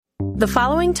The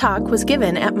following talk was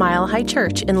given at Mile High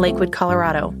Church in Lakewood,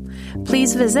 Colorado.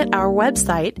 Please visit our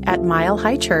website at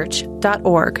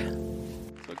milehighchurch.org.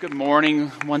 Good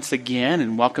morning once again,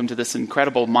 and welcome to this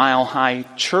incredible Mile High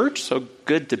Church. So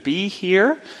good to be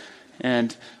here.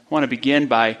 And I want to begin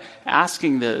by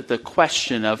asking the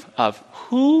question of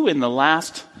who in the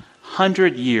last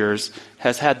 100 years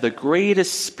has had the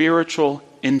greatest spiritual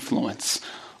influence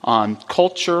on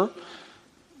culture,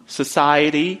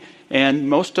 society, and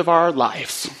most of our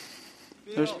lives.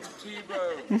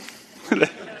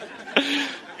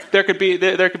 There could be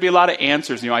a lot of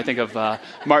answers. I think of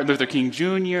Martin Luther King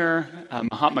Jr.,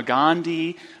 Mahatma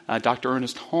Gandhi, Dr.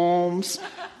 Ernest Holmes,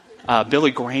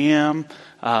 Billy Graham,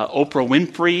 Oprah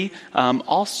Winfrey,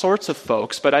 all sorts of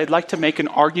folks. But I'd like to make an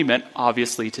argument,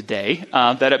 obviously, today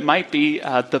that it might be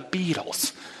the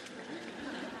Beatles.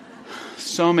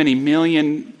 So many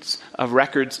millions of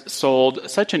records sold,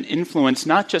 such an influence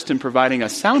not just in providing a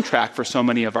soundtrack for so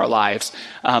many of our lives,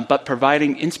 but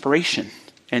providing inspiration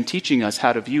and teaching us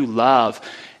how to view love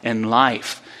and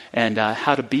life and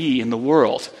how to be in the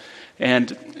world.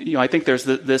 And I think there's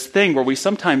this thing where we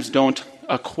sometimes don't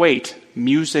equate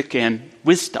music and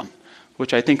wisdom,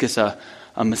 which I think is a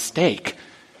mistake.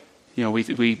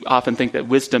 We often think that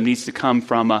wisdom needs to come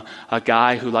from a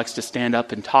guy who likes to stand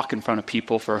up and talk in front of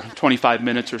people for 25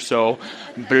 minutes or so.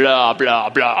 Blah, blah,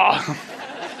 blah.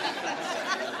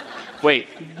 Wait.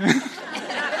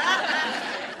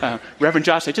 Reverend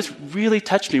Josh, it just really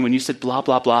touched me when you said blah,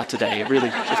 blah, blah today. It really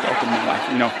just opened my life,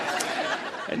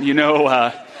 And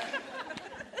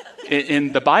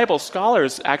in the Bible,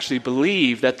 scholars actually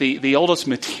believe that the oldest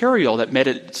material that made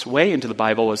its way into the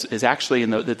Bible is actually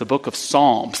in the book of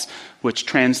Psalms, which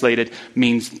translated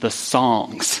means the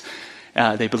songs.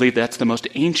 They believe that's the most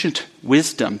ancient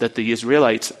wisdom that the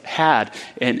Israelites had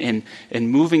in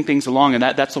moving things along. And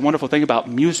that's the wonderful thing about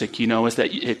music, is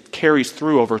that it carries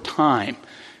through over time.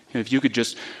 If you could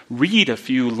just read a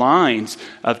few lines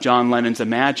of John Lennon's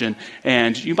Imagine,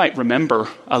 and you might remember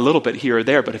a little bit here or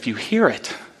there, but if you hear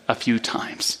it a few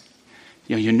times,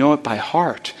 you know it by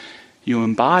heart, you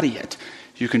embody it,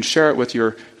 you can share it with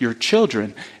your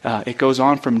children. It goes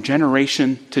on from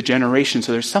generation to generation,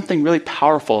 so there's something really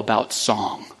powerful about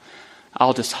song.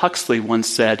 Aldous Huxley once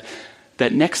said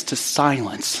that next to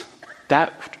silence,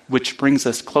 that which brings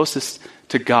us closest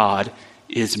to God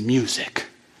is music.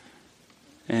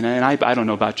 And I don't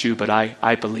know about you, but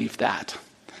I believe that.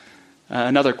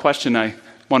 Another question I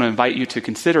want to invite you to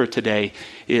consider today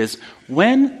is,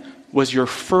 when was your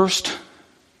first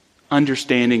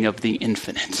understanding of the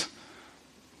infinite?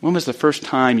 When was the first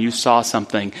time you saw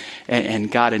something and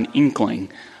got an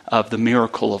inkling of the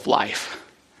miracle of life?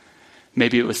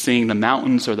 Maybe it was seeing the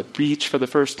mountains or the beach for the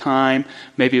first time.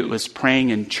 Maybe it was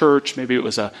praying in church. Maybe it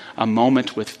was a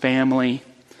moment with family.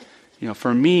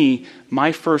 For me,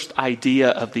 my first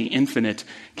idea of the infinite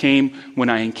came when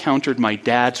I encountered my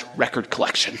dad's record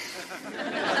collection.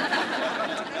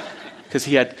 Because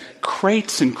he had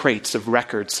crates and crates of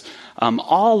records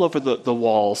all over the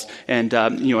walls. And,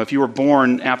 if you were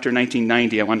born after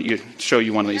 1990, I want to show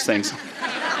you one of these things. So,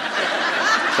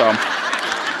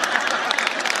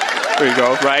 there you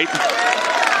go, right?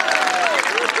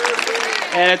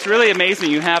 And it's really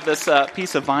amazing. You have this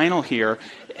piece of vinyl here.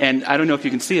 And I don't know if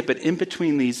you can see it, but in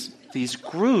between these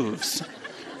grooves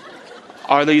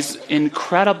are these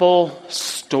incredible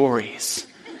stories,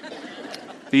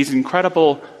 these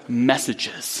incredible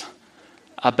messages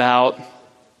about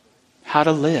how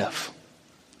to live,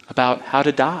 about how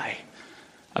to die,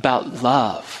 about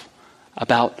love,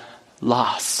 about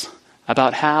loss,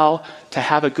 about how to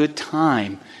have a good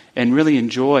time and really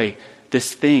enjoy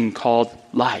this thing called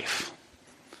life.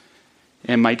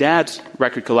 And my dad's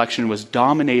record collection was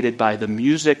dominated by the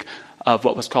music of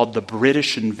what was called the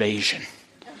British Invasion,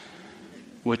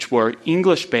 which were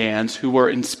English bands who were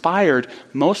inspired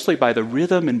mostly by the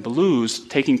rhythm and blues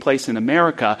taking place in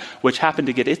America, which happened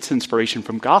to get its inspiration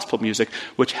from gospel music,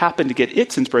 which happened to get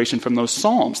its inspiration from those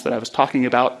psalms that I was talking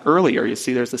about earlier. You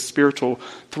see, there's a spiritual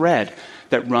thread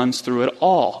that runs through it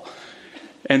all.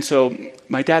 And so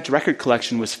my dad's record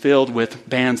collection was filled with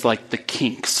bands like the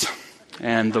Kinks,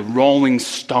 and the Rolling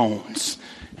Stones,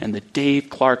 and the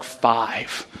Dave Clark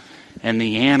Five, and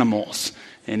the Animals,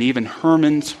 and even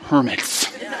Herman's Hermits.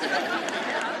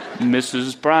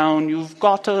 Mrs. Brown, you've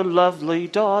got a lovely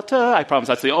daughter. I promise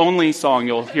that's the only song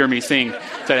you'll hear me sing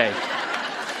today.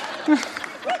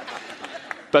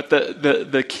 But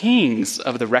the kings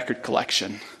of the record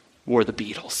collection were the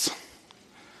Beatles.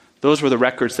 Those were the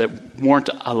records that weren't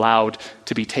allowed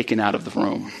to be taken out of the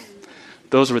room.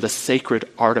 Those were the sacred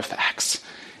artifacts.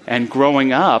 And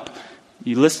growing up,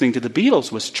 listening to the Beatles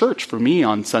was church for me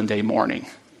on Sunday morning.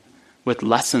 with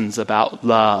lessons about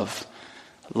love,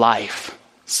 life,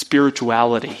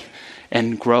 spirituality,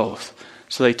 and growth.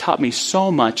 So they taught me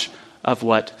so much of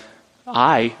what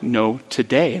I know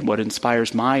today and what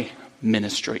inspires my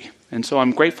ministry. And so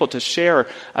I'm grateful to share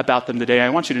about them today. I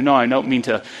want you to know I don't mean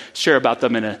to share about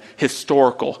them in a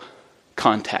historical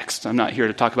context. I'm not here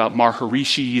to talk about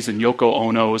Maharishis and Yoko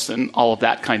Onos and all of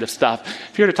that kind of stuff.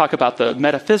 I'm here to talk about the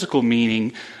metaphysical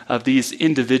meaning of these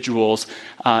individuals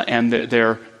and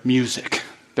their music,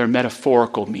 their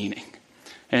metaphorical meaning.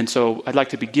 And so I'd like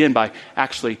to begin by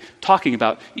actually talking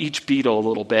about each Beatle a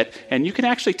little bit. And you can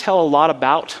actually tell a lot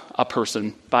about a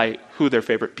person by who their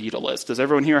favorite Beatle is. Does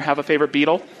everyone here have a favorite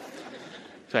Beatle?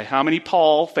 Okay, how many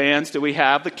Paul fans do we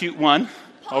have? The cute one.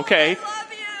 Paul, okay. I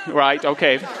love you. Right,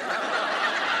 okay.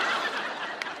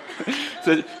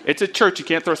 It's a church. You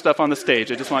can't throw stuff on the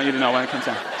stage. I just want you to know when it comes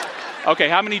down. Okay,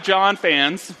 how many John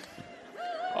fans?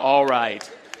 All right.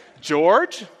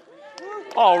 George?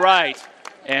 All right.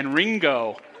 And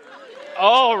Ringo.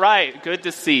 All right. Good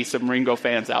to see some Ringo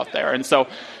fans out there. And so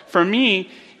for me,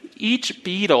 each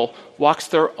Beatle walks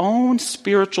their own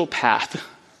spiritual path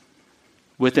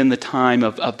within the time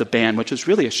of the band, which is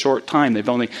really a short time.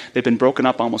 They've been broken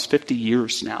up almost 50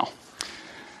 years now.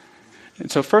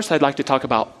 And so first I'd like to talk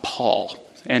about Paul.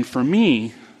 And for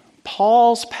me,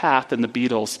 Paul's path in the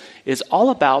Beatles is all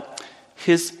about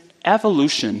his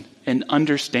evolution in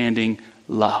understanding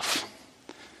love.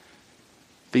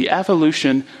 The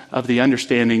evolution of the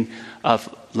understanding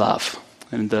of love.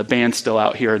 And the band's still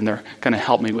out here, and they're going to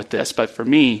help me with this. But for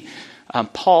me,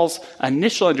 Paul's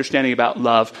initial understanding about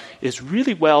love is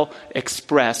really well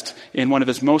expressed in one of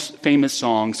his most famous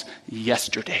songs,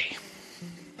 Yesterday.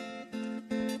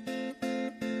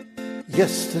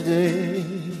 Yesterday,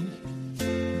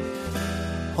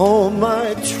 all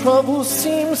my troubles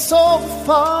seem so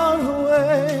far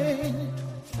away.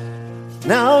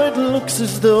 Now it looks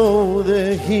as though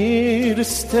they're here to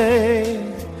stay.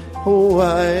 Oh,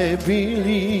 I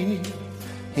believe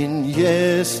in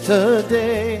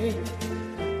yesterday.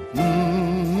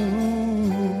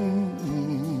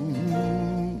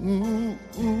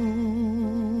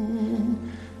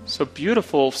 So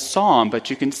beautiful song, but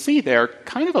you can see there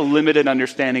kind of a limited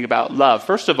understanding about love.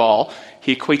 First of all,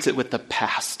 he equates it with the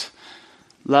past.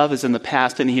 Love is in the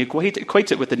past, and he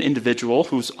equates it with an individual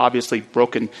who's obviously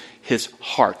broken his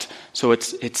heart. So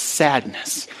it's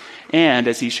sadness. And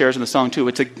as he shares in the song too,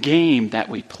 it's a game that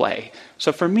we play.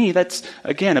 So for me, that's,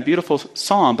 again, a beautiful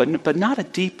song, but not a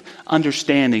deep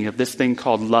understanding of this thing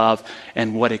called love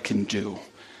and what it can do.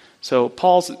 So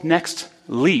Paul's next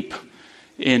leap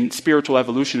in spiritual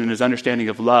evolution and his understanding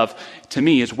of love, to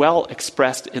me, is well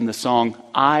expressed in the song,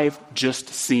 I've Just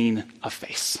Seen a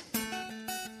Face.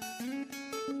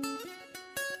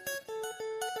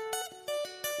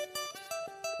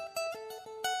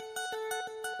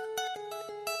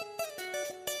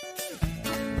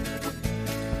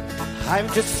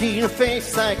 I've just seen her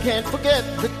face, I can't forget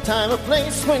the time or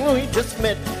place when we just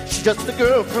met. She's just a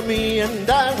girl for me, and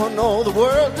I want all the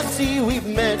world to see we've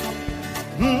met.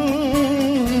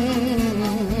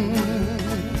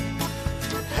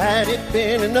 Had it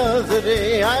been another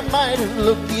day, I might have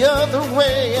looked the other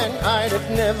way, and I'd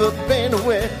have never been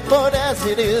aware. But as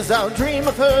it is, I'll dream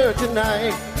of her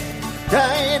tonight.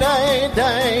 Die, die,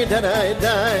 die, die, die,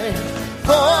 die.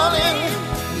 Falling,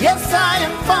 yes, I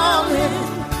am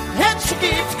falling. And she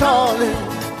keeps calling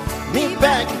me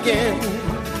back again.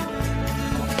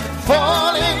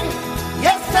 Falling,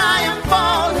 yes, I am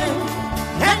falling.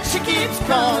 And she keeps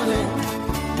calling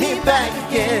me back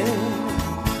again.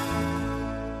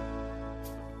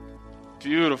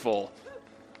 Beautiful.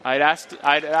 I'd asked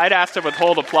to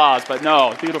withhold applause, but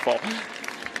no, beautiful.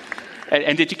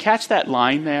 And did you catch that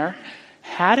line there?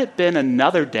 Had it been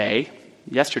another day,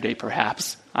 yesterday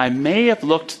perhaps, I may have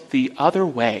looked the other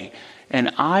way,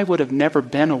 and I would have never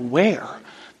been aware.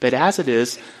 But as it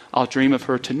is, I'll dream of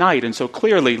her tonight. And so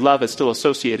clearly love is still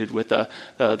associated with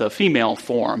the female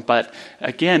form. But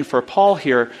again, for Paul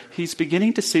here, he's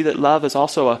beginning to see that love is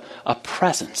also a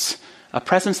presence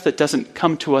that doesn't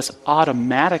come to us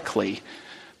automatically,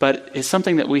 but is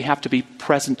something that we have to be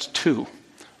present to,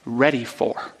 ready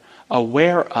for,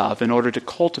 aware of in order to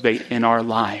cultivate in our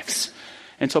lives.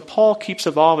 And so Paul keeps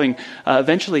evolving.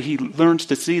 Eventually he learns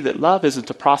to see that love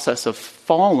isn't a process of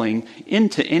falling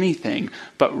into anything,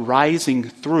 but rising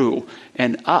through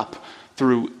and up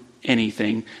through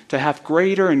anything to have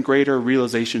greater and greater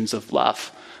realizations of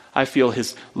love. I feel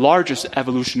his largest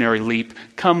evolutionary leap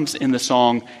comes in the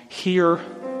song Here,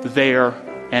 There,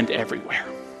 and Everywhere.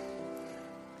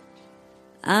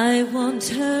 I want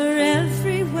her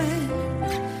everywhere,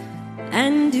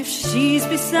 and if she's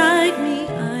beside me,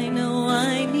 I know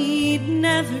I need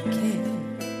never care.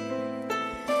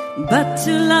 But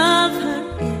to love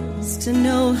her is to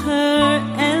know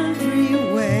her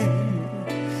everywhere.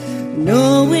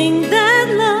 Knowing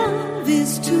that love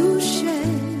is to share.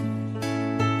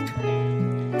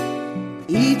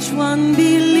 Each one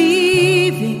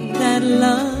believing that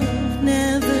love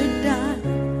never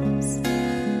dies.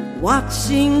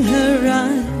 Watching her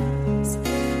eyes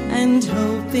and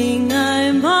hoping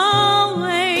I'm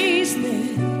always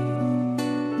there.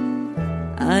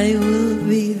 I will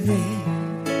be there.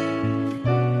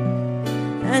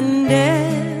 And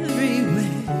everywhere,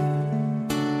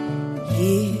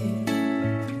 here,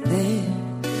 there,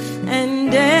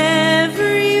 and everywhere.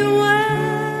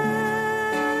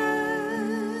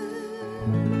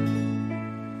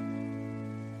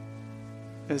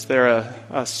 Is there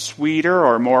a sweeter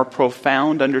or more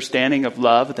profound understanding of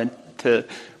love than to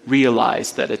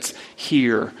realize that it's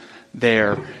here,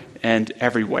 there, and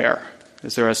everywhere?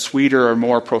 Is there a sweeter or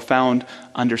more profound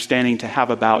understanding to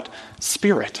have about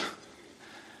spirit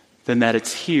than that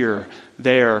it's here,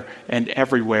 there, and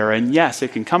everywhere? And yes,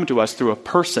 it can come to us through a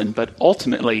person, but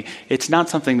ultimately it's not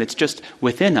something that's just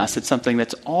within us. It's something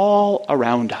that's all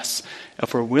around us.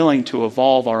 If we're willing to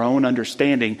evolve our own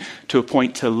understanding to a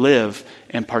point to live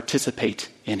and participate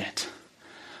in it.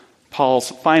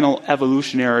 Paul's final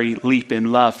evolutionary leap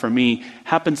in love for me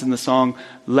happens in the song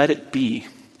Let It Be,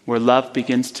 where love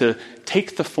begins to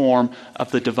take the form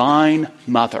of the divine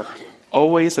mother,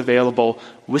 always available,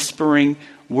 whispering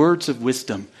words of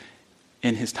wisdom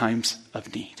in his times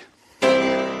of need. Feel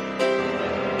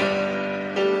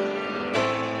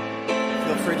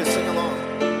free to sing along.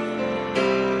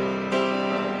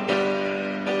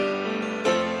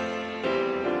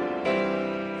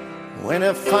 When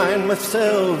I find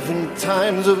myself in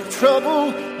times of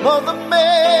trouble, Mother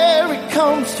Mary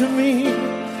comes to me,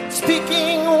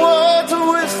 speaking words of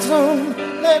wisdom,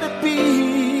 let it be.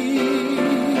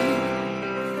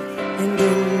 And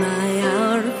in my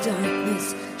hour of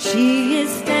darkness, she is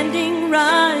standing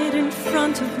right in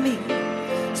front of me,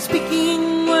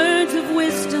 speaking words of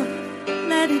wisdom,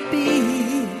 let it be.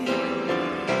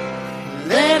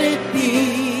 Let it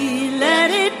be,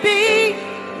 let it be,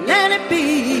 let it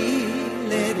be,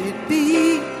 let it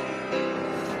be.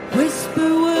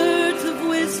 Whisper words of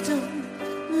wisdom,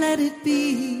 let it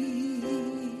be.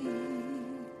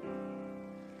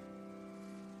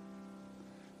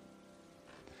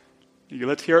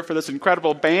 Let's hear it for this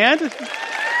incredible band.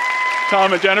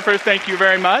 Tom and Jennifer, thank you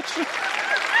very much.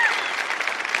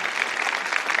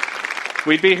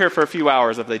 We'd be here for a few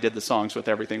hours if they did the songs with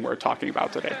everything we're talking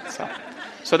about today.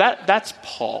 So that's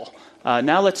Paul.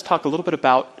 Now let's talk a little bit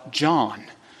about John.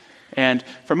 And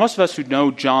for most of us who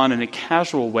know John in a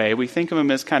casual way, we think of him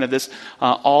as kind of this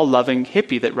all-loving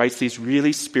hippie that writes these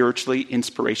really spiritually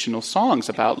inspirational songs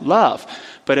about love.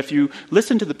 But if you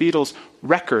listen to the Beatles'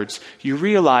 records, you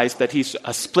realize that he's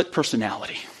a split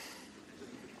personality.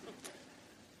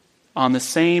 On the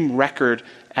same record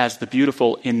as the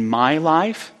beautiful In My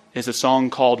Life is a song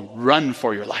called Run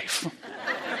for Your Life.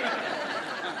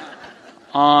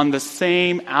 On the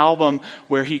same album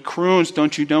where he croons,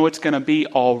 Don't You Know It's Gonna Be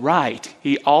All Right,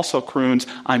 he also croons,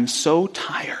 I'm so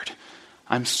tired.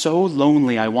 I'm so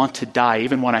lonely I want to die,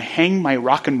 even when I hang my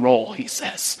rock and roll, he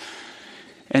says.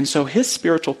 And so his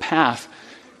spiritual path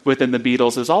within the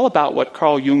Beatles is all about what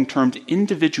Carl Jung termed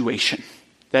individuation.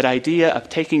 That idea of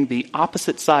taking the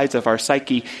opposite sides of our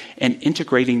psyche and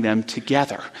integrating them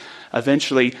together.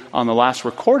 Eventually, on the last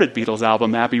recorded Beatles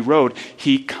album, Abbey Road,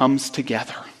 he comes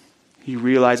together. He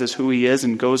realizes who he is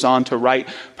and goes on to write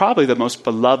probably the most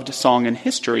beloved song in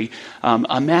history,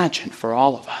 Imagine, for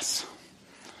all of us.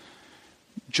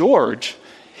 George,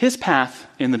 his path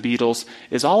in the Beatles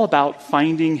is all about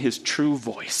finding his true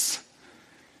voice.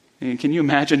 And can you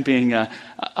imagine being an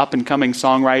up-and-coming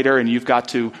songwriter and you've got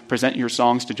to present your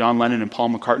songs to John Lennon and Paul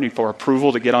McCartney for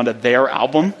approval to get onto their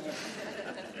album?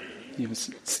 It was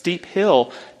a steep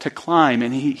hill to climb,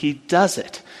 and he does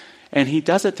it. And he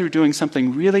does it through doing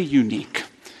something really unique.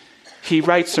 He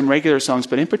writes some regular songs,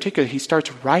 but in particular, he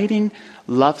starts writing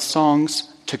love songs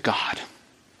to God,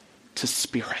 to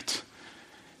Spirit.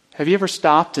 Have you ever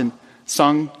stopped and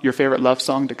sung your favorite love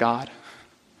song to God?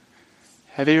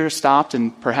 Have you ever stopped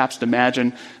and perhaps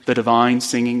imagined the divine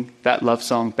singing that love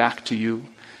song back to you?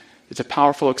 It's a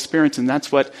powerful experience, and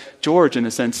that's what George, in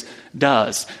a sense,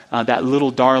 does. That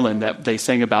little darling that they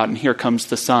sing about, and here comes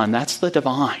the sun, that's the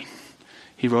divine.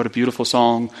 He wrote a beautiful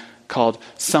song called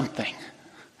Something,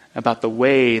 about the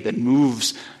way that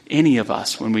moves any of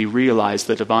us when we realize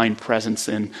the divine presence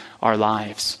in our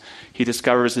lives. He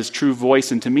discovers his true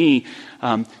voice, and to me,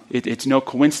 it's no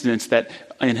coincidence that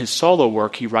in his solo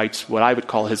work, he writes what I would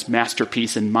call his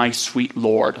masterpiece in My Sweet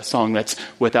Lord, a song that's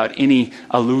without any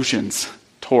allusions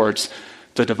towards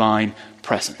the divine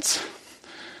presence.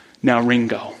 Now,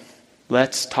 Ringo.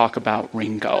 Let's talk about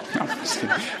Ringo. No, I'm just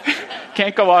kidding.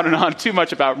 Can't go on and on too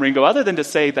much about Ringo, other than to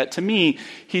say that to me,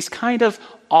 he's kind of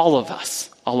all of us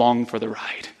along for the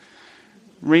ride.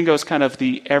 Ringo's kind of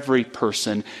the every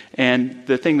person, and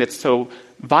the thing that's so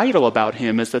vital about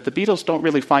him is that the Beatles don't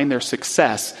really find their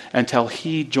success until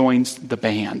he joins the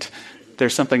band.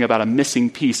 There's something about a missing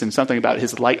piece and something about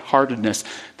his lightheartedness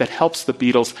that helps the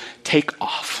Beatles take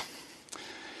off.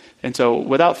 And so,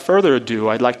 without further ado,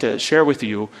 I'd like to share with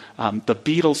you the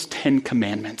Beatles' 10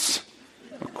 Commandments,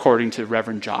 according to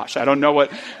Reverend Josh. I don't know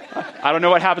what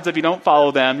happens if you don't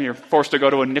follow them. You're forced to go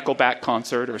to a Nickelback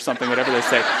concert or something, whatever they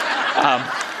say.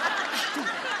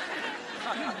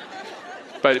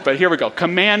 But here we go.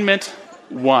 Commandment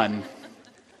 1: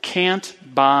 can't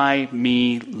buy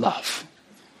me love.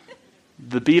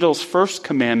 The Beatles' first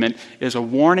commandment is a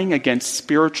warning against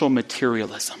spiritual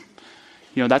materialism.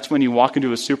 You know, that's when you walk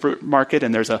into a supermarket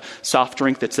and there's a soft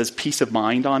drink that says peace of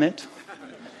mind on it.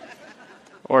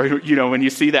 Or, you know, when you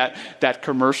see that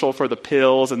commercial for the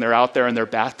pills and they're out there in their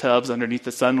bathtubs underneath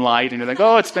the sunlight and you're like,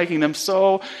 oh, it's making them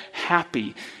so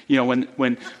happy. You know,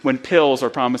 when pills are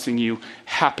promising you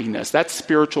happiness, that's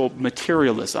spiritual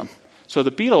materialism. So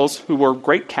the Beatles, who were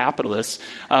great capitalists,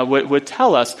 would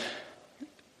tell us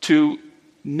to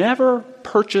never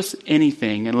purchase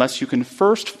anything unless you can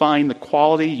first find the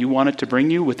quality you want it to bring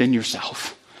you within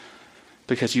yourself.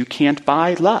 Because you can't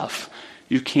buy love.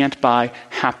 You can't buy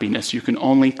happiness. You can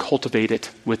only cultivate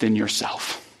it within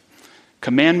yourself.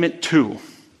 Commandment 2: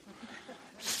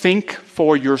 think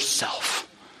for yourself.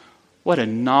 What a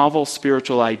novel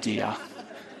spiritual idea.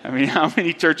 I mean, how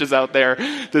many churches out there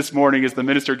this morning is the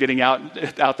minister getting out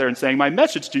there and saying, my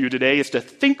message to you today is to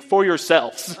think for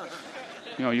yourselves.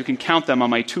 You know, you can count them on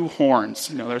my 2 horns.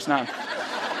 You know, there's not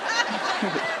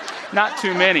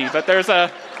too many, but there's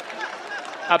a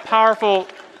powerful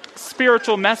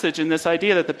spiritual message in this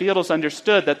idea that the Beatles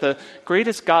understood that the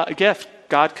greatest gift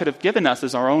God could have given us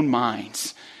is our own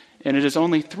minds. And it is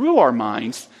only through our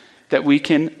minds that we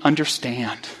can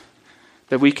understand,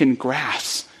 that we can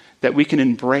grasp, that we can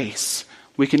embrace.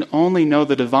 We can only know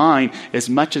the divine as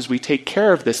much as we take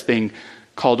care of this thing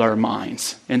called our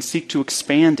minds and seek to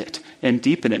expand it and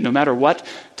deepen it. No matter what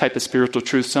type of spiritual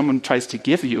truth someone tries to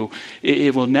give you,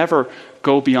 it will never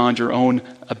go beyond your own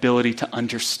ability to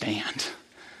understand.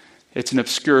 It's an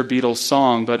obscure Beatles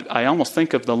song, but I almost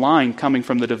think of the line coming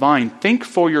from the divine, think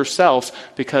for yourselves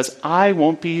because I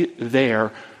won't be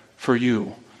there for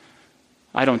you.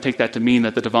 I don't take that to mean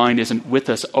that the divine isn't with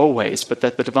us always, but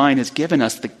that the divine has given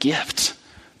us the gift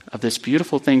of this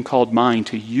beautiful thing called mind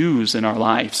to use in our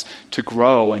lives, to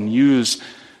grow and use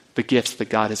the gifts that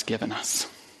God has given us.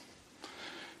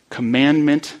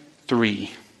 Commandment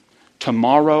 3: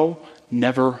 tomorrow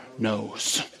never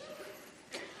knows.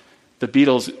 The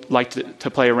Beatles liked to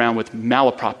play around with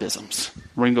malapropisms,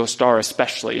 Ringo Starr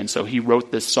especially, and so he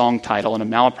wrote this song title. And a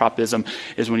malapropism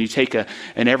is when you take an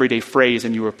everyday phrase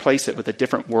and you replace it with a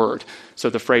different word. So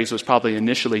the phrase was probably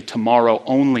initially tomorrow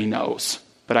only knows.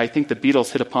 But I think the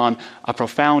Beatles hit upon a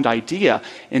profound idea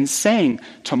in saying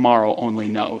tomorrow only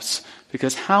knows.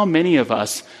 Because how many of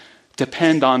us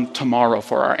depend on tomorrow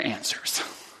for our answers?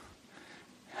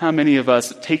 How many of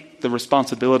us take the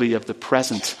responsibility of the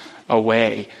present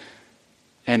away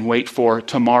and wait for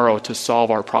tomorrow to solve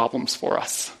our problems for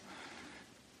us?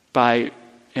 By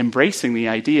embracing the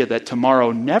idea that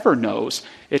tomorrow never knows,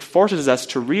 it forces us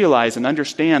to realize and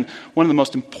understand one of the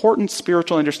most important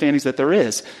spiritual understandings that there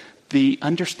is, the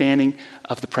understanding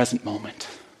of the present moment.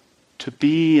 To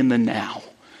be in the now.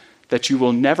 That you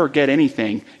will never get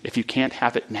anything if you can't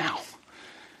have it now.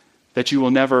 That you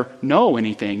will never know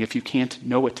anything if you can't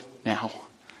know it now.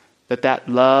 That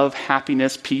love,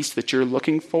 happiness, peace that you're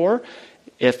looking for,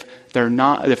 if they're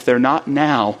not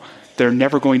now, they're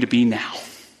never going to be now.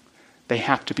 They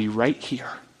have to be right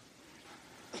here.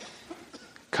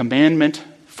 Commandment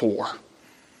 4.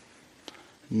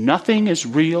 Nothing is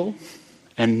real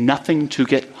and nothing to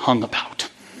get hung about.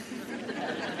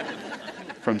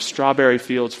 From Strawberry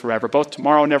Fields Forever. Both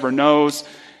Tomorrow Never Knows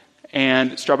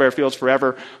and Strawberry Fields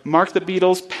Forever mark the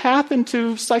Beatles' path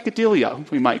into psychedelia,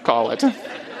 we might call it.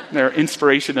 Their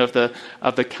inspiration of the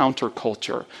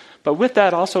counterculture. But with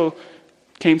that also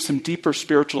came some deeper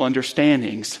spiritual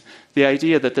understandings. The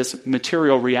idea that this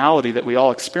material reality that we all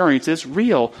experience is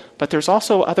real, but there's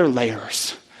also other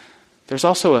layers. There's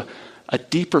also a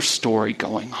deeper story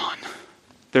going on.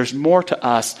 There's more to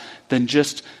us than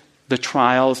just the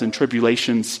trials and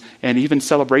tribulations and even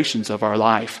celebrations of our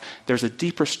life. There's a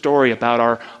deeper story about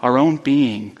our own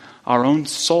being, our own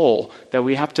soul that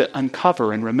we have to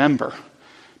uncover and remember.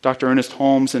 Dr. Ernest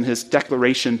Holmes, in his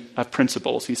Declaration of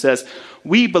Principles, he says,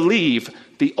 "We believe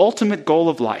the ultimate goal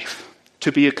of life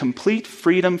to be a complete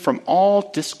freedom from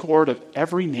all discord of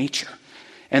every nature,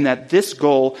 and that this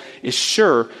goal is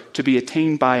sure to be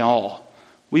attained by all.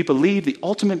 We believe the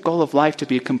ultimate goal of life to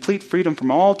be a complete freedom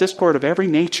from all discord of every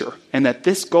nature, and that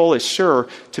this goal is sure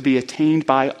to be attained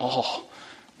by all."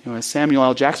 As Samuel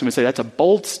L. Jackson would say, that's a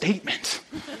bold statement.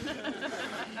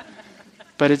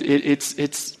 But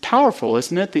it's powerful,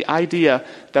 isn't it? The idea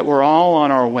that we're all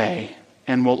on our way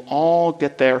and we'll all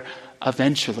get there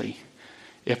eventually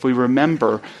if we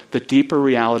remember the deeper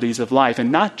realities of life.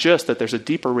 And not just that there's a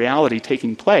deeper reality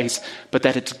taking place, but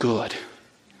that it's good.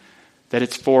 That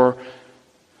it's for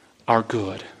our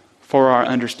good, for our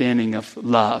understanding of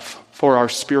love, for our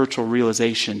spiritual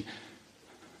realization,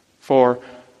 for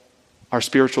our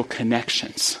spiritual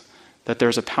connections. That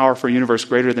there's a powerful universe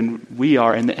greater than we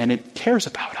are, and it cares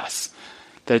about us.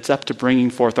 That it's up to bringing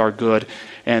forth our good.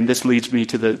 And this leads me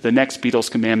to the next Beatles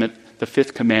commandment, the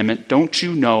fifth commandment. Don't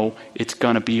you know it's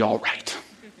going to be all right?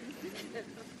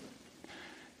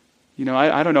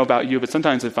 I don't know about you, but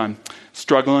sometimes if I'm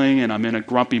struggling and I'm in a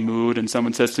grumpy mood and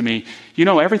someone says to me,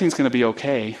 everything's going to be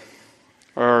okay.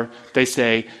 Or they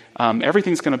say,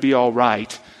 everything's going to be all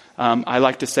right. I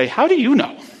like to say, how do you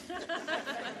know?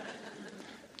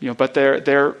 But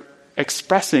they're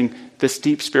expressing this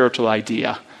deep spiritual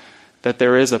idea that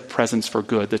there is a presence for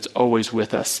good that's always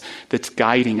with us, that's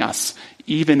guiding us,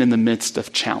 even in the midst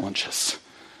of challenges.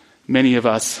 Many of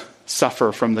us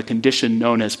suffer from the condition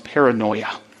known as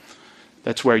paranoia.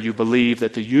 That's where you believe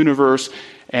that the universe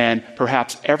and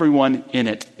perhaps everyone in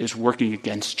it is working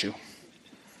against you.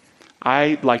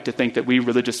 I like to think that we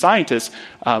religious scientists,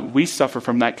 we suffer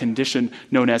from that condition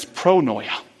known as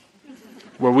pronoia,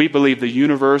 where we believe the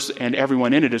universe and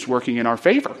everyone in it is working in our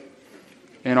favor,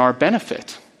 in our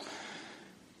benefit.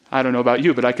 I don't know about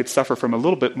you, but I could suffer from a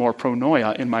little bit more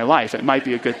pronoia in my life. It might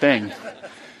be a good thing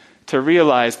to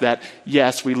realize that,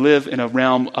 yes, we live in a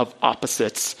realm of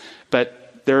opposites, but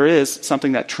there is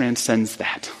something that transcends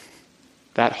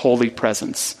that holy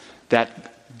presence,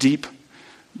 that deep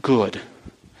good,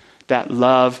 that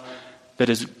love that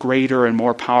is greater and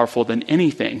more powerful than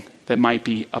anything that might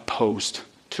be opposed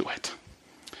to it.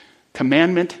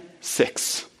 Commandment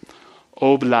 6.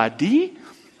 Obladi,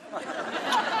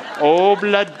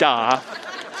 oblada,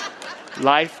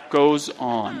 life goes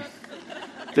on.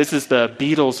 This is the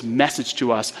Beatles' message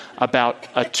to us about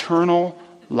eternal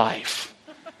life.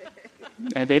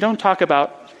 And they don't talk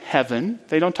about heaven.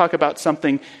 They don't talk about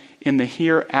something in the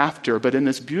hereafter. But in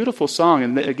this beautiful song,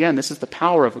 and again, this is the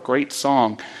power of a great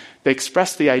song, they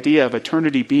express the idea of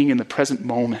eternity being in the present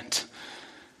moment.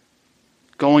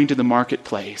 Going to the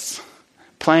marketplace,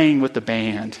 playing with the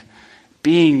band,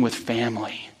 being with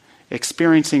family,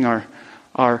 experiencing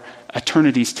our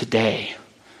eternities today.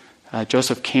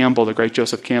 Joseph Campbell, the great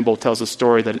Joseph Campbell, tells a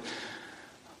story that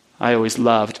I always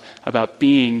loved about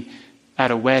being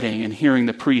at a wedding and hearing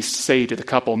the priest say to the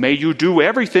couple, "May you do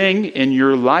everything in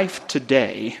your life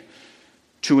today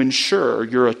to ensure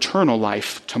your eternal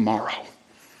life tomorrow."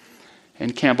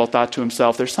 And Campbell thought to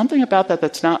himself, there's something about that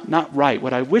that's not right.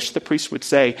 What I wish the priest would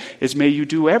say is, may you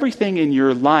do everything in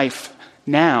your life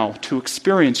now to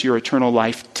experience your eternal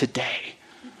life today.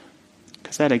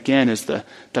 Because that, again, is the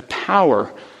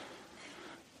power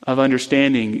of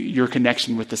understanding your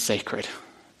connection with the sacred.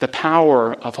 The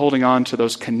power of holding on to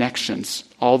those connections,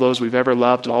 all those we've ever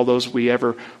loved, all those we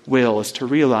ever will, is to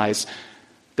realize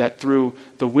that through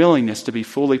the willingness to be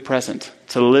fully present,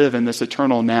 to live in this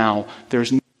eternal now,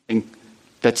 there's nothing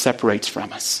that separates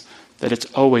from us. That it's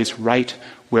always right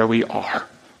where we are.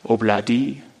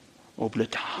 Obladi,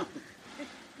 oblada.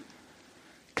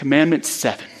 Commandment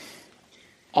 7.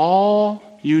 All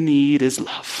you need is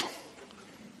love.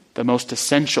 The most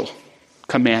essential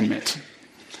commandment.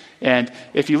 And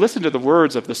if you listen to the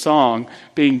words of the song,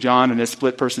 being John and his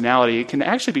split personality, it can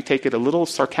actually be taken a little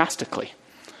sarcastically.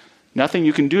 Nothing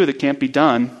you can do that can't be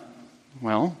done.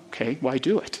 Well, okay, why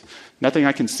do it? Nothing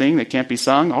I can sing that can't be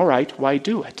sung. All right, why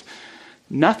do it?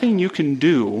 Nothing you can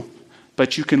do,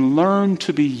 but you can learn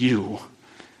to be you,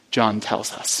 John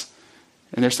tells us.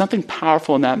 And there's something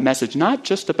powerful in that message, not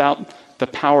just about the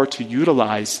power to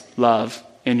utilize love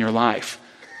in your life.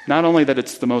 Not only that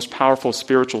it's the most powerful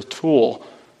spiritual tool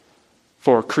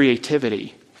for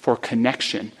creativity, for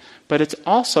connection, but it's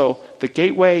also the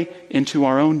gateway into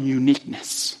our own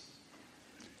uniqueness.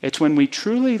 It's when we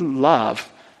truly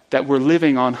love that we're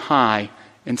living on high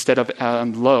instead of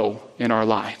on low in our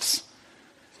lives.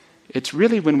 It's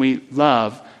really when we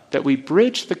love that we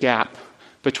bridge the gap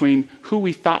between who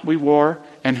we thought we were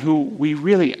and who we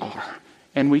really are.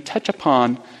 And we touch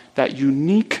upon that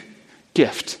unique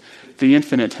gift the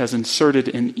infinite has inserted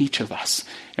in each of us.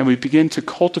 And we begin to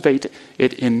cultivate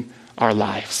it in our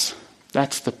lives.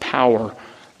 That's the power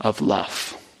of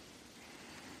love.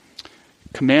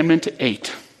 Commandment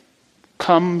 8,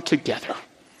 come together.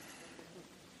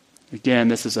 Again,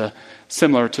 this is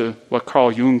similar to what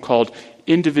Carl Jung called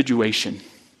individuation,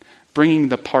 bringing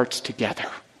the parts together.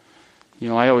 You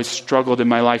know, I always struggled in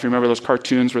my life. Remember those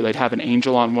cartoons where they'd have an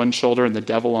angel on one shoulder and the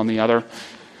devil on the other?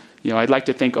 You know, I'd like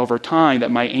to think over time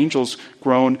that my angel's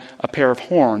grown a pair of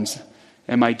horns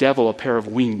and my devil a pair of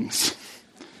wings.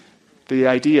 The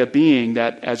idea being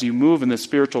that as you move in the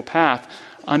spiritual path,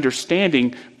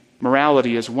 understanding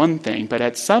morality is one thing, but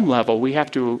at some level we have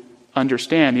to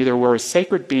understand either we're a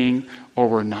sacred being or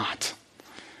we're not.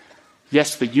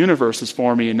 Yes, the universe is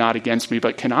for me and not against me,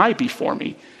 but can I be for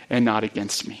me and not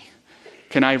against me?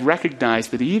 Can I recognize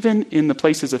that even in the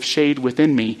places of shade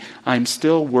within me, I'm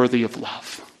still worthy of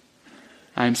love?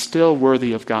 I'm still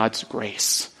worthy of God's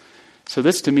grace. So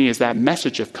this to me is that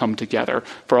message of come together.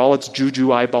 For all its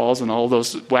juju eyeballs and all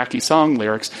those wacky song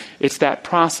lyrics, it's that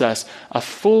process of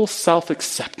full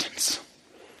self-acceptance.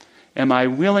 Am I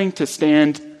willing to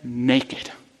stand naked,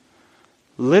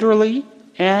 literally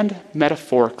and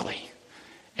metaphorically,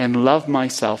 and love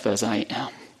myself as I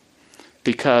am?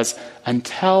 Because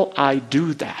until I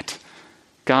do that,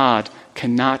 God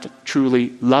cannot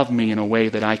truly love me in a way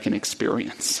that I can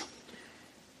experience.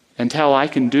 Until I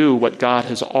can do what God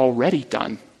has already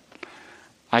done,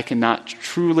 I cannot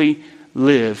truly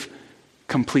live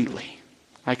completely.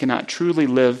 I cannot truly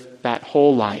live that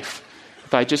whole life.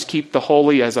 If I just keep the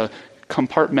holy as a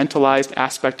compartmentalized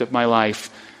aspect of my life,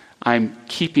 I'm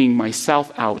keeping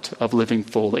myself out of living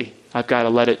fully. I've got to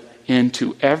let it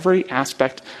into every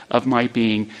aspect of my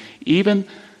being, even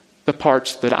the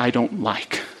parts that I don't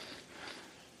like.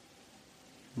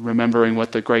 Remembering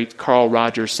what the great Carl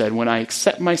Rogers said, when I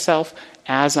accept myself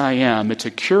as I am, it's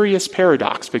a curious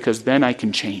paradox because then I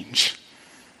can change.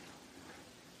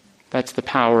 That's the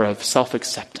power of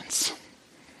self-acceptance.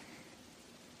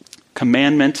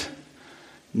 Commandment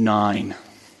 9,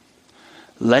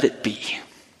 let it be.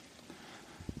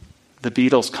 The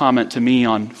Beatles' comment to me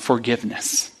on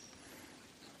forgiveness.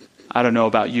 I don't know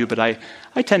about you, but I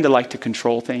tend to like to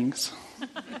control things.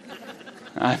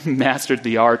 I've mastered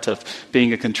the art of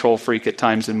being a control freak at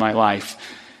times in my life.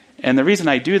 And the reason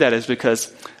I do that is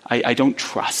because I don't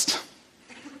trust.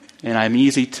 And I'm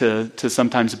easy to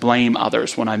sometimes blame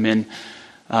others when I'm in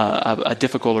a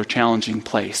difficult or challenging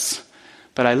place.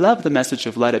 But I love the message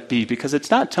of let it be because it's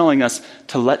not telling us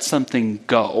to let something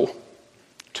go,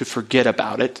 to forget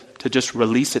about it, to just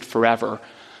release it forever,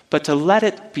 but to let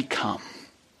it become.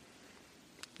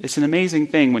 It's an amazing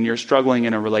thing when you're struggling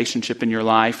in a relationship in your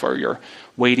life or you're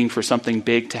waiting for something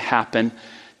big to happen,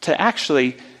 to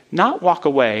actually not walk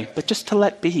away, but just to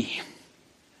let be.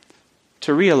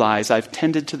 To realize I've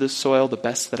tended to the soil the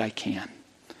best that I can.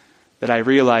 That I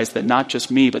realize that not just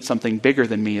me, but something bigger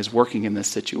than me is working in this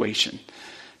situation.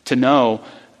 To know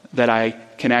that I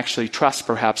can actually trust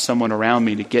perhaps someone around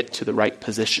me to get to the right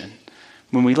position.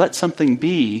 When we let something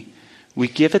be, we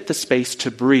give it the space to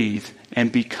breathe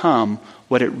and become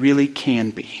what it really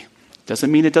can be.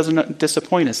 Doesn't mean it doesn't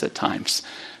disappoint us at times,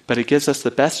 but it gives us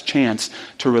the best chance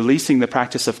to releasing the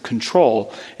practice of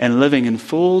control and living in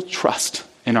full trust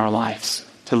in our lives,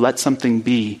 to let something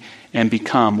be and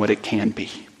become what it can be.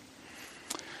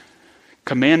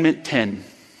 Commandment 10,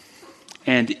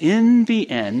 and in the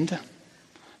end,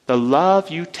 the love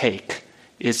you take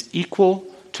is equal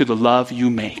to the love you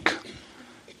make.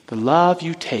 The love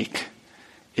you take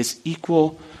is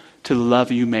equal to the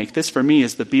love you make. This, for me,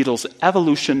 is the Beatles'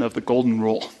 evolution of the Golden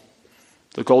Rule.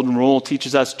 The Golden Rule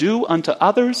teaches us, do unto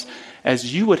others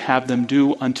as you would have them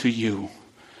do unto you.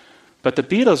 But the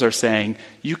Beatles are saying,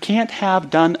 you can't have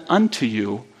done unto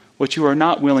you what you are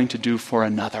not willing to do for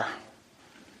another.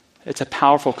 It's a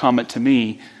powerful comment to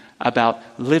me about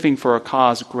living for a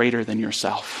cause greater than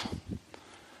yourself.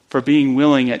 For being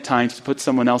willing at times to put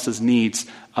someone else's needs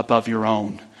above your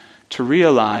own. To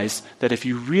realize that if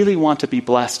you really want to be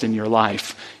blessed in your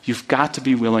life, you've got to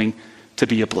be willing to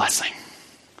be a blessing.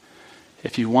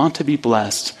 If you want to be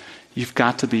blessed, you've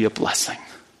got to be a blessing.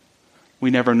 We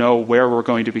never know where we're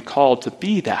going to be called to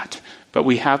be that, but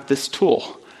we have this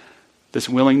tool, this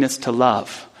willingness to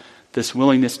love, this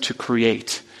willingness to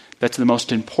create. That's the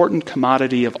most important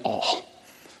commodity of all.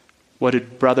 What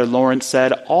did Brother Lawrence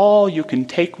said? All you can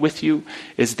take with you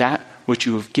is that which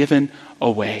you have given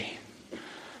away.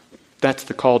 That's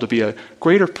the call to be a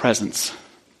greater presence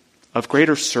of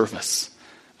greater service,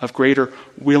 of greater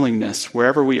willingness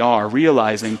wherever we are,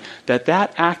 realizing that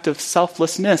that act of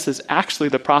selflessness is actually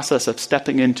the process of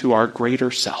stepping into our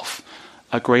greater self,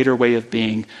 a greater way of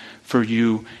being for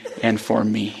you and for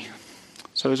me.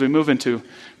 So as we move into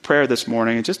prayer this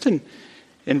morning, I just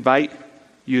invite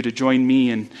you to join me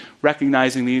in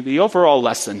recognizing the overall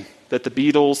lesson that the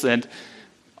Beatles and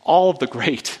all of the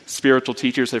great spiritual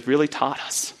teachers have really taught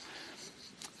us,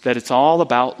 that it's all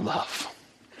about love.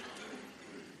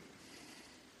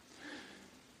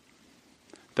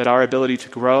 That our ability to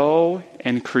grow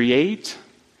and create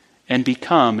and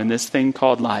become in this thing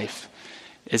called life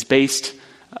is based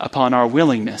upon our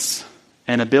willingness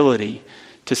and ability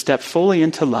to step fully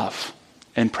into love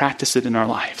and practice it in our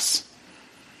lives.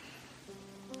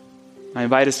 I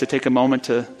invite us to take a moment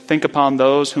to think upon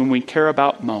those whom we care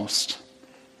about most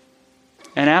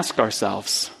and ask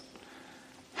ourselves,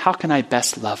 how can I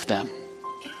best love them?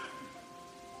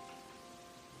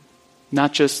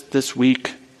 Not just this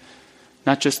week,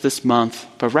 not just this month,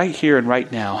 but right here and right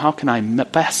now, how can I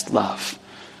best love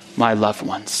my loved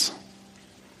ones?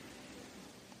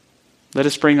 Let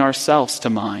us bring ourselves to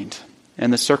mind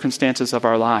and the circumstances of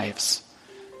our lives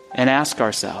and ask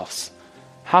ourselves,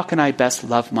 how can I best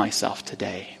love myself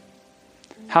today?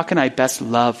 How can I best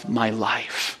love my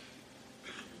life?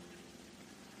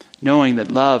 Knowing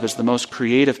that love is the most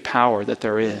creative power that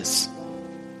there is.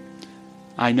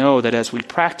 I know that as we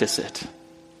practice it,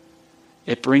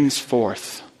 it brings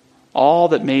forth all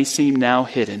that may seem now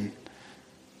hidden,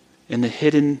 in the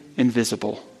hidden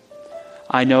invisible.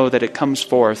 I know that it comes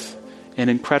forth in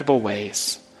incredible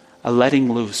ways, a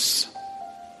letting loose,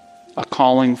 a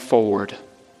calling forward,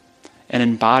 an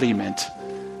embodiment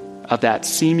of that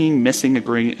seeming missing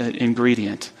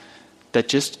ingredient that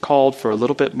just called for a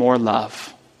little bit more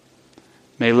love.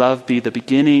 May love be the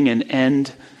beginning and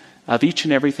end of each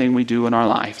and everything we do in our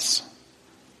lives.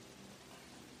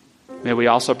 May we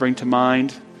also bring to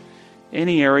mind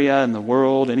any area in the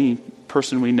world, any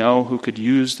person we know who could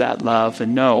use that love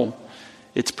and know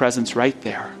its presence right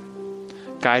there,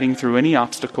 guiding through any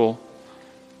obstacle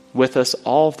with us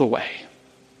all the way,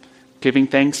 giving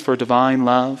thanks for divine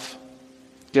love,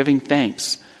 giving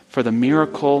thanks for the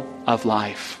miracle of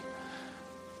life.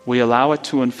 We allow it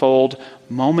to unfold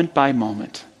moment by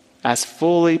moment as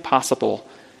fully possible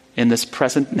in this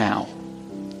present now,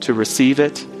 to receive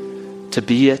it, to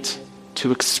be it,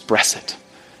 to express it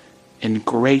in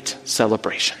great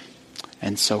celebration.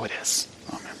 And so it is.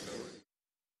 Amen.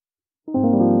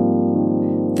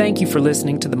 Thank you for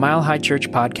listening to the Mile High Church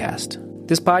podcast.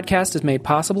 This podcast is made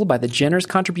possible by the generous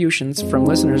contributions from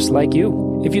listeners like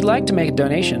you. If you'd like to make a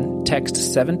donation, text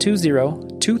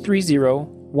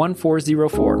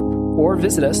 720-230-1404 or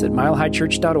visit us at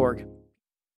milehighchurch.org.